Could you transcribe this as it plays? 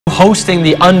hosting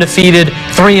the undefeated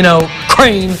 3-0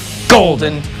 Crane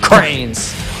Golden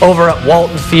Cranes. Over at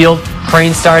Walton Field,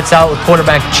 Crane starts out with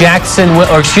quarterback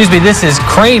this is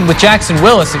Crane with Jackson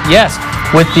Willis, yes,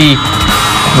 with the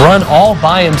run all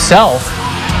by himself.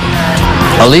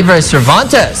 Oliver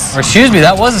Cervantes.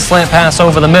 That was a slant pass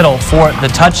over the middle for the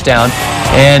touchdown.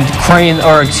 And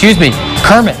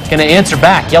Kermit going to answer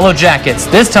back. Yellow Jackets,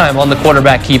 this time on the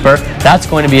quarterback keeper. That's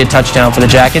going to be a touchdown for the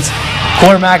Jackets.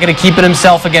 Quarterback going to keep it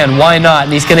himself again. Why not?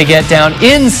 And he's going to get down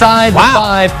inside the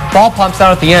 5. Ball pops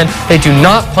out at the end. They do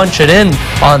not punch it in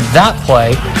on that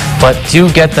play, but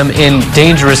do get them in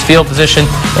dangerous field position.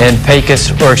 And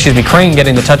Crane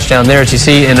getting the touchdown there, as you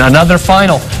see in another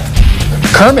final.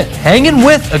 Kermit hanging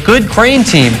with a good Crane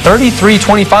team.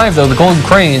 33-25, though, the Golden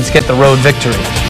Cranes get the road victory.